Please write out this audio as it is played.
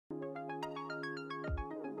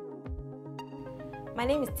My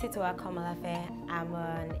name is Tito Akomolafe. I'm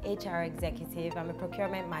an HR executive, I'm a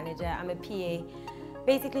procurement manager, I'm a PA,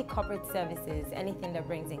 basically corporate services, anything that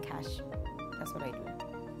brings in cash. That's what I do.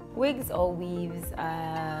 Wigs or weaves?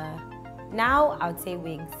 Now I would say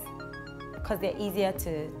wigs, because they're easier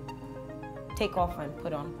to take off and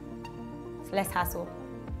put on. It's less hassle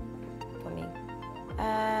for me.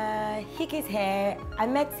 Hikky'S Hair, I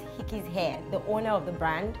met Hikky'S Hair, the owner of the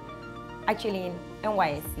brand, actually in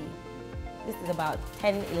NYSC. This is about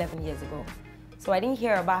 10, 11 years ago. So I didn't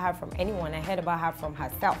hear about her from anyone, I heard about her from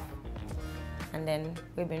herself. And then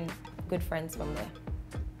we've been good friends from there.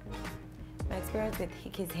 My experience with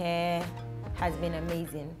Hikky'S Hair has been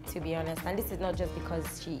amazing, to be honest. And this is not just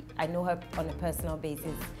because I know her on a personal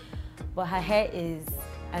basis, but her hair is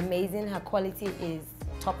amazing, her quality is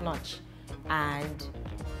top-notch. And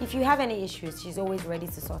if you have any issues, she's always ready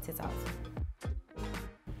to sort it out.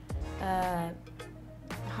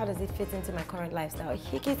 How does it fit into my current lifestyle?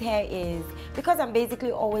 Hikky'S Hair is, because I'm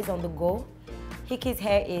basically always on the go, Hikky'S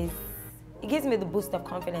Hair is, it gives me the boost of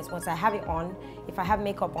confidence once I have it on. If I have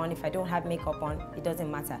makeup on, if I don't have makeup on, it doesn't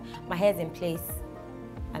matter. My hair's in place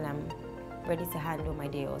and I'm ready to handle my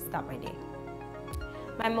day or start my day.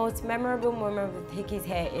 My most memorable moment with Hikky'S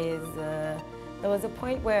Hair is, there was a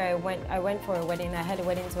point where I went for a wedding, I had a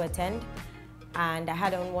wedding to attend, and I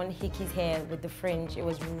had on one Hikky'S Hair with the fringe. It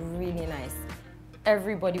was really nice.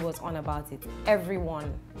 Everybody was on about it,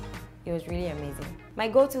 everyone. It was really amazing. My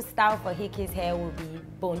go-to style for Hikky'S Hair will be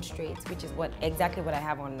bone straight, which is exactly what I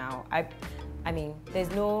have on now. I mean,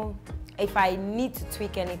 there's no, if I need to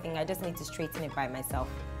tweak anything, I just need to straighten it by myself.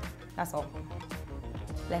 That's all.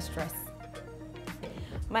 Less stress.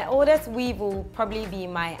 My oldest weave will probably be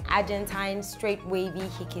my Argentine straight wavy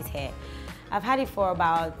Hikky'S Hair. I've had it for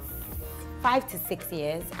about 5 to 6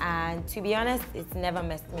 years, and to be honest, it's never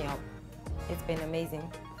messed me up. It's been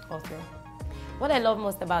amazing all through. What I love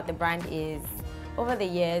most about the brand is, over the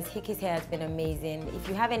years, Hikky'S Hair has been amazing. If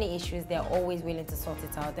you have any issues, they're always willing to sort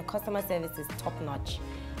it out. The customer service is top-notch,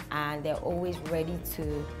 and they're always ready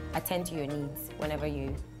to attend to your needs whenever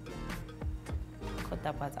you cut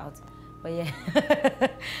that part out. But yeah.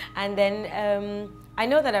 And then I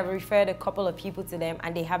know that I've referred a couple of people to them,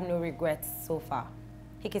 and they have no regrets so far.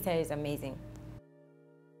 Hikky'S Hair is amazing.